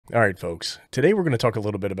All right, folks. Today we're going to talk a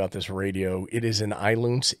little bit about this radio. It is an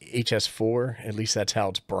Armature HS4. At least that's how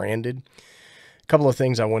it's branded. A couple of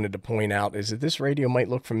things I wanted to point out is that this radio might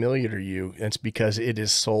look familiar to you. It's because it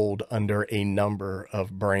is sold under a number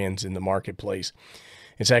of brands in the marketplace.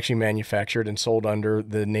 It's actually manufactured and sold under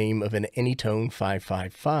the name of an Anytone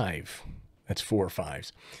 555. That's 4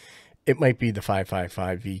 fives. It might be the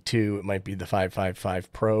 555 V2. It might be the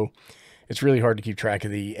 555 Pro. It's really hard to keep track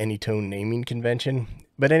of the Anytone naming convention.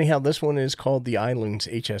 But anyhow, this one is called the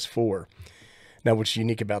Armature HS4. Now, what's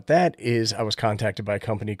unique about that is I was contacted by a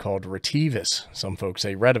company called Retevis. Some folks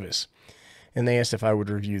say Retevis. And they asked if I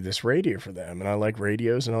would review this radio for them. And I like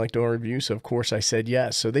radios and I like doing reviews, so of course I said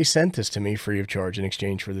yes. So they sent this to me free of charge in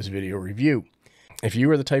exchange for this video review. If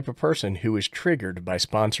you are the type of person who is triggered by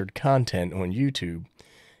sponsored content on YouTube,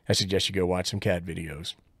 I suggest you go watch some cat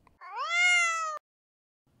videos.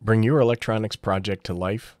 Bring your electronics project to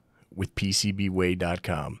life with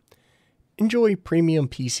PCBWay.com. Enjoy premium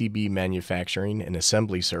PCB manufacturing and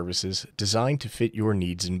assembly services designed to fit your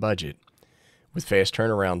needs and budget. With fast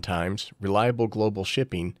turnaround times, reliable global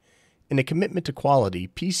shipping, and a commitment to quality,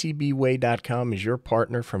 PCBWay.com is your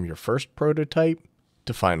partner from your first prototype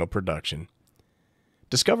to final production.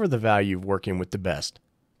 Discover the value of working with the best.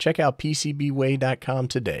 Check out PCBWay.com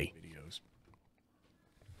today.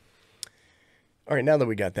 All right, now that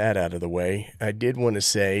we got that out of the way, I did want to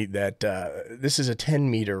say that this is a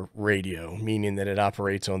 10-meter radio, meaning that it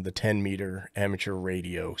operates on the 10-meter amateur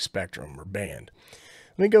radio spectrum or band.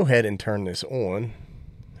 Let me go ahead and turn this on.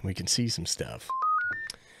 We can see some stuff.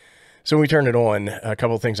 So when we turn it on, a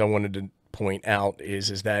couple of things I wanted to point out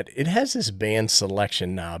is that it has this band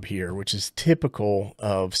selection knob here, which is typical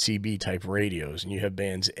of CB type radios. And you have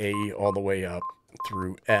bands A all the way up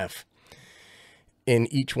through F. In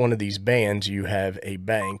each one of these bands, you have a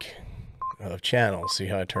bank of channels. See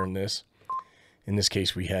how I turn this? In this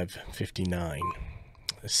case, we have 59,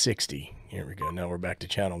 60. Here we go. Now we're back to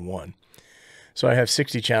channel 1. So I have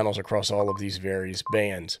 60 channels across all of these various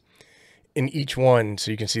bands. In each one,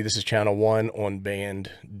 so you can see this is channel 1 on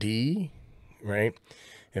band D, right?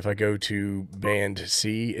 If I go to band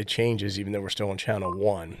C, it changes even though we're still on channel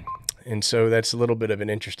 1. And so that's a little bit of an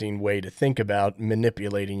interesting way to think about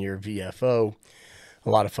manipulating your VFO. A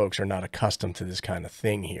lot of folks are not accustomed to this kind of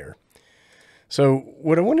thing here. So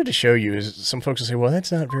what I wanted to show you is some folks will say, well,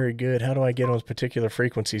 that's not very good. How do I get on particular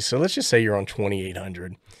frequencies? So let's just say you're on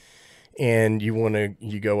 2800 and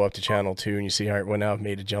you go up to channel 2 and you see, all right, well, now I've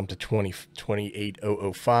made a jump to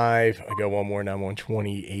 28005. I go one more and I'm on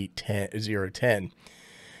 28010.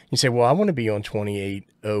 You say, well, I want to be on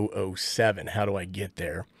 28007. How do I get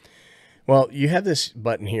there? Well, you have this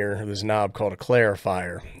button here, this knob called a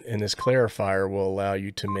clarifier, and this clarifier will allow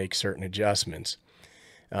you to make certain adjustments.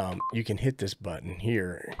 You can hit this button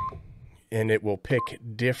here, and it will pick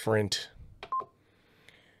different.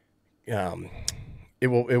 It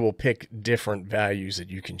will pick different values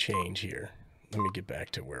that you can change here. Let me get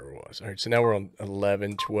back to where it was. All right, so now we're on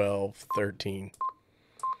 11, 12, 13.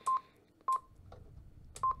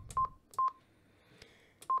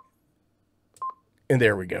 And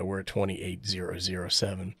there we go. We're at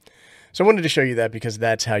 28007. So I wanted to show you that because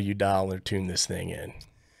that's how you dial or tune this thing in.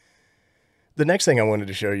 The next thing I wanted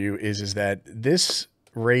to show you is that this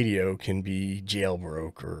radio can be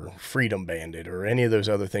jailbroke or freedom banded or any of those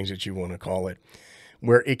other things that you want to call it,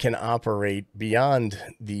 where it can operate beyond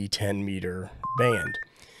the 10-meter band.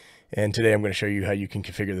 And today I'm going to show you how you can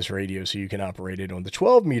configure this radio so you can operate it on the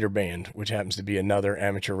 12-meter band, which happens to be another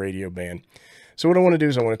amateur radio band. So what I want to do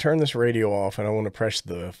is I want to turn this radio off and I want to press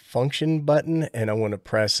the function button and I want to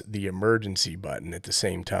press the emergency button at the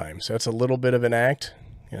same time. So that's a little bit of an act.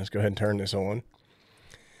 Yeah, let's go ahead and turn this on.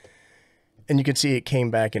 And you can see it came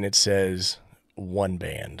back and it says 1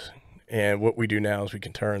 band. And what we do now is we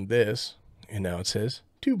can turn this and now it says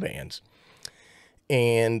 2 bands.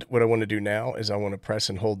 And what I want to do now is I want to press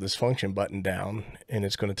and hold this function button down and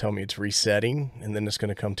it's going to tell me it's resetting and then it's going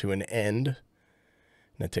to come to an end.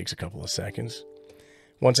 That takes a couple of seconds.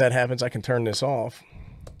 Once that happens, I can turn this off.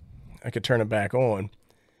 I could turn it back on.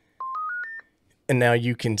 And now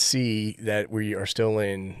you can see that we are still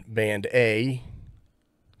in band A,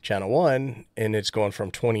 channel 1, and it's gone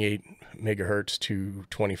from 28 megahertz to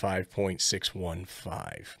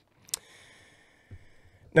 25.615.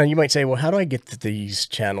 Now you might say, well, how do I get these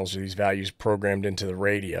channels or these values programmed into the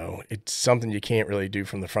radio? It's something you can't really do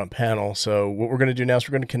from the front panel. So what we're going to do now is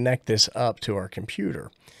we're going to connect this up to our computer.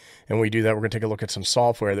 And when we do that, we're going to take a look at some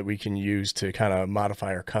software that we can use to kind of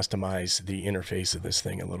modify or customize the interface of this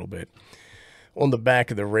thing a little bit. On the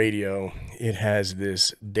back of the radio, it has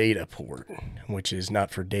this data port, which is not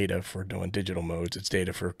for data for doing digital modes. It's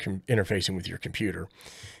data for interfacing with your computer.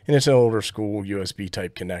 And it's an older school USB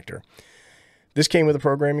type connector. This came with a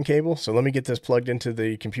programming cable, so let me get this plugged into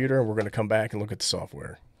the computer and we're going to come back and look at the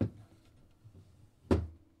software.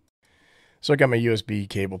 So I got my USB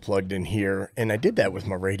cable plugged in here, and I did that with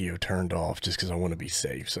my radio turned off just because I want to be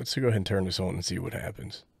safe. So let's go ahead and turn this on and see what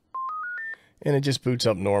happens. And it just boots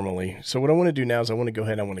up normally. So what I want to do now is I want to go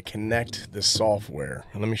ahead and I want to connect the software.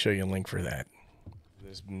 And let me show you a link for that.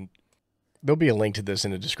 There'll be a link to this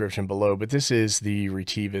in the description below, but this is the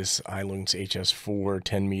Retevis HS4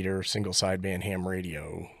 10 meter single sideband ham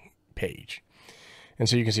radio page. And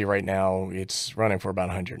so you can see right now it's running for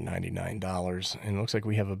about $199, and it looks like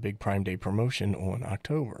we have a big Prime Day promotion on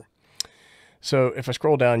October. So if I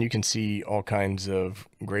scroll down, you can see all kinds of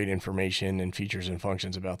great information and features and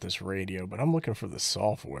functions about this radio, but I'm looking for the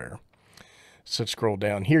software. So scroll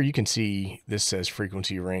down here, you can see this says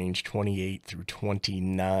frequency range 28 through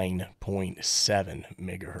 29.7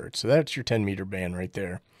 megahertz. So that's your 10 meter band right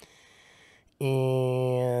there.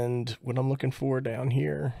 And what I'm looking for down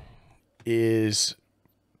here is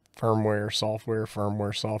firmware, software.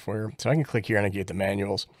 So I can click here and I get the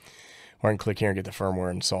manuals, or I can click here and get the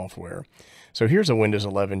firmware and software. So here's a Windows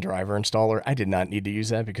 11 driver installer. I did not need to use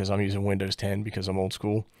that because I'm using Windows 10 because I'm old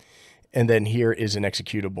school. And then here is an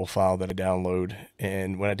executable file that I download.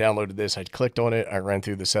 And when I downloaded this, I clicked on it. I ran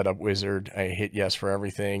through the setup wizard. I hit yes for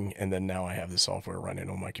everything. And then now I have the software running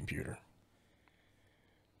on my computer.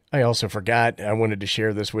 I also forgot, I wanted to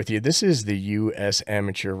share this with you. This is the U.S.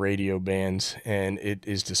 Amateur radio bands, and it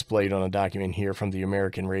is displayed on a document here from the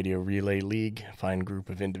American Radio Relay League, fine group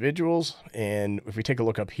of individuals. And if we take a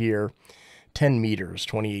look up here, 10 meters,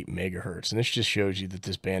 28 megahertz. And this just shows you that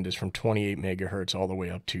this band is from 28 megahertz all the way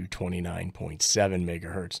up to 29.7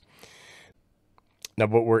 megahertz. Now,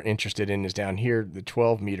 what we're interested in is down here, the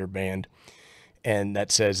 12 meter band. And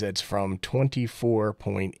that says that's from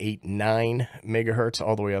 24.89 megahertz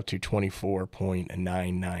all the way up to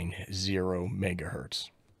 24.990 megahertz.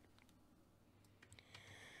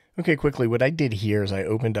 Okay, quickly, what I did here is I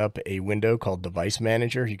opened up a window called Device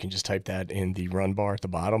Manager. You can just type that in the run bar at the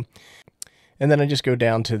bottom. And then I just go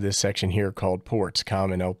down to this section here called Ports,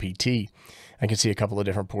 COM and LPT. I can see a couple of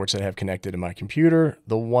different ports that I have connected to my computer.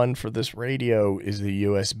 The one for this radio is the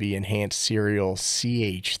USB Enhanced Serial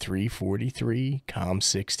CH343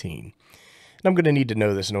 COM16. And I'm going to need to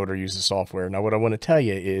know this in order to use the software. Now, what I want to tell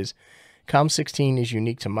you is COM16 is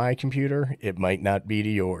unique to my computer. It might not be to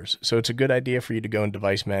yours. So it's a good idea for you to go in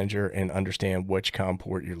Device Manager and understand which COM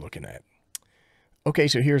port you're looking at. Okay,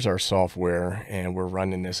 so here's our software, and we're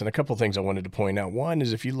running this. And a couple of things I wanted to point out. One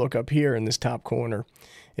is if you look up here in this top corner,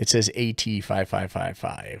 it says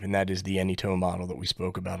AT5555, and that is the Anytone model that we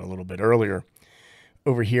spoke about a little bit earlier.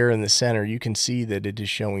 Over here in the center, you can see that it is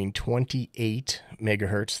showing 28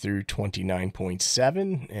 megahertz through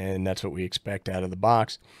 29.7, and that's what we expect out of the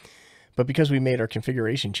box. But because we made our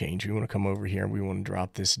configuration change, we want to come over here and we want to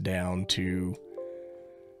drop this down to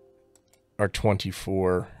our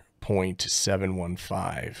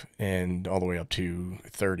 24.715 and all the way up to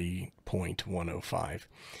 30.105.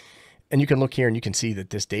 And you can look here and you can see that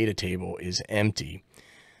this data table is empty.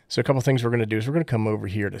 So a couple of things we're going to do is we're going to come over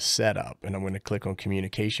here to setup, and I'm going to click on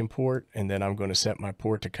communication port, and then I'm going to set my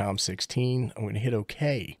port to COM16. I'm going to hit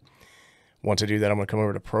OK. Once I do that, I'm going to come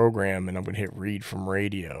over to program and I'm going to hit read from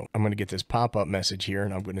radio. I'm going to get this pop-up message here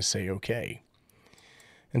and I'm going to say OK.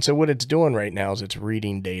 And so what it's doing right now is it's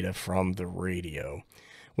reading data from the radio.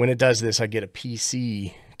 When it does this, I get a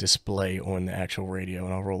PC display on the actual radio,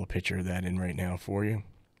 and I'll roll a picture of that in right now for you.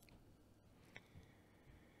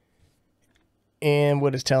 And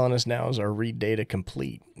what it's telling us now is our read data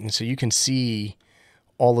complete. And so you can see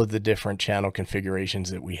all of the different channel configurations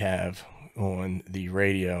that we have on the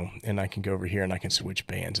radio. And I can go over here and I can switch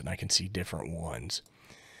bands and I can see different ones.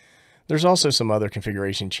 There's also some other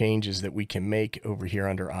configuration changes that we can make over here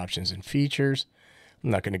under options and features. I'm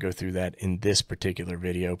not going to go through that in this particular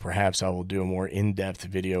video. Perhaps I will do a more in-depth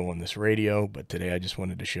video on this radio, but today I just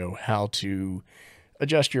wanted to show how to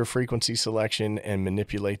adjust your frequency selection and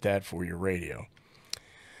manipulate that for your radio.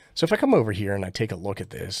 So if I come over here and I take a look at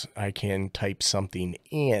this, I can type something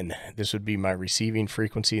in. This would be my receiving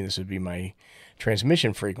frequency, and this would be my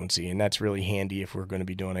transmission frequency, and that's really handy if we're going to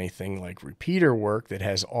be doing anything like repeater work that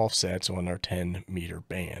has offsets on our 10 meter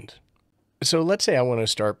band. So let's say I want to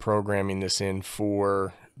start programming this in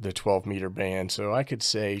for the 12 meter band. So I could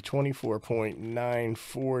say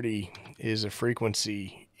 24.940 is a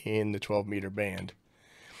frequency in the 12 meter band.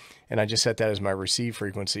 And I just set that as my receive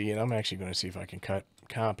frequency, and I'm actually going to see if I can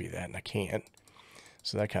copy that, and I can't.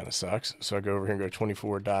 So that kind of sucks. So I go over here and go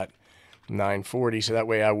 24.940. So that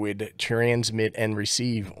way I would transmit and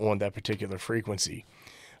receive on that particular frequency.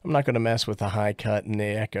 I'm not going to mess with the high cut and the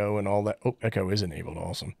echo and all that. Oh, echo is enabled.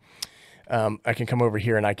 Awesome. I can come over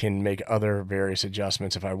here and I can make other various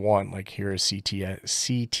adjustments if I want. Like here is CT,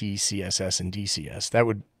 CSS, and DCS. That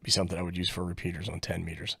would be something I would use for repeaters on 10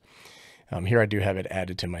 meters. Here I do have it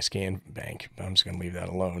added to my scan bank, but I'm just going to leave that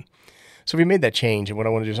alone. So we made that change, and what I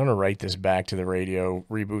want to do is I want to write this back to the radio,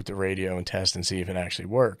 reboot the radio, and test and see if it actually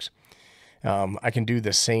works. I can do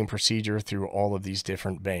the same procedure through all of these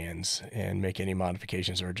different bands and make any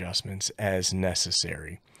modifications or adjustments as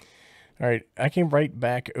necessary. All right, I can write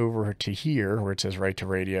back over to here where it says write to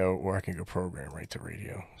radio, or I can go program write to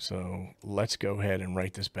radio. So let's go ahead and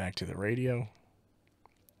write this back to the radio.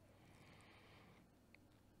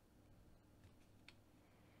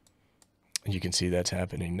 You can see that's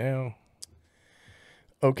happening now.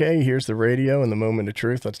 Okay, here's the radio and the moment of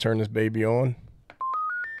truth. Let's turn this baby on.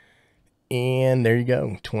 And there you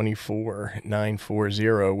go,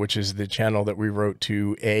 24940, which is the channel that we wrote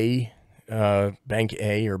to Bank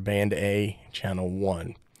A or Band A, channel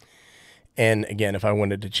 1. And again, if I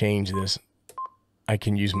wanted to change this, I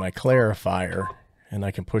can use my clarifier, and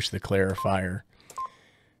I can push the clarifier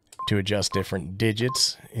to adjust different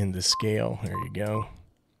digits in the scale. There you go.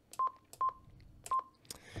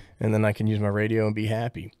 And then I can use my radio and be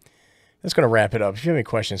happy. That's going to wrap it up. If you have any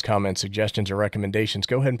questions, comments, suggestions, or recommendations,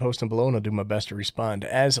 go ahead and post them below, and I'll do my best to respond.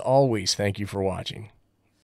 As always, thank you for watching.